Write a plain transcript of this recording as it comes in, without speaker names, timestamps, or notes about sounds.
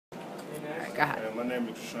right, go ahead. My name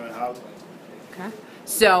is Krishawn Holley. Okay.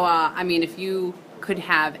 So, I mean, if you could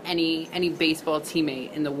have any baseball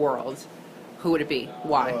teammate in the world, who would it be?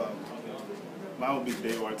 Why? Mine would be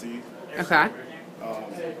Dave Ortiz. Okay.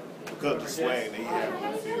 Because of the swag that he had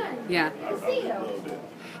on the field. Yeah. I really loved it.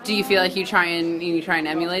 Do you feel like you try and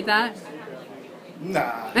emulate that?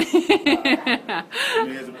 Nah. I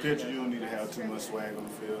mean, as a pitcher, you don't need to have too much swag on the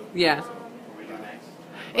field. Yeah.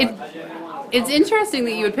 It's interesting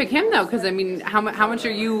that you would pick him though, because I mean, how much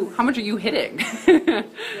are you hitting?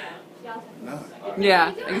 No.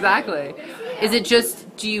 Yeah, exactly. Is it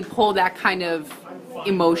just, do you pull that kind of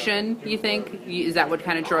emotion, you think? Is that what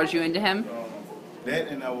kind of draws you into him? That,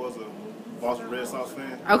 and I was a Boston Red Sox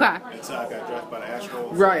fan. Okay. Until I got drafted by the Astros.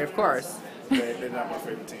 Right, of course. They're not my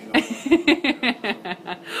favorite team.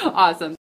 Awesome.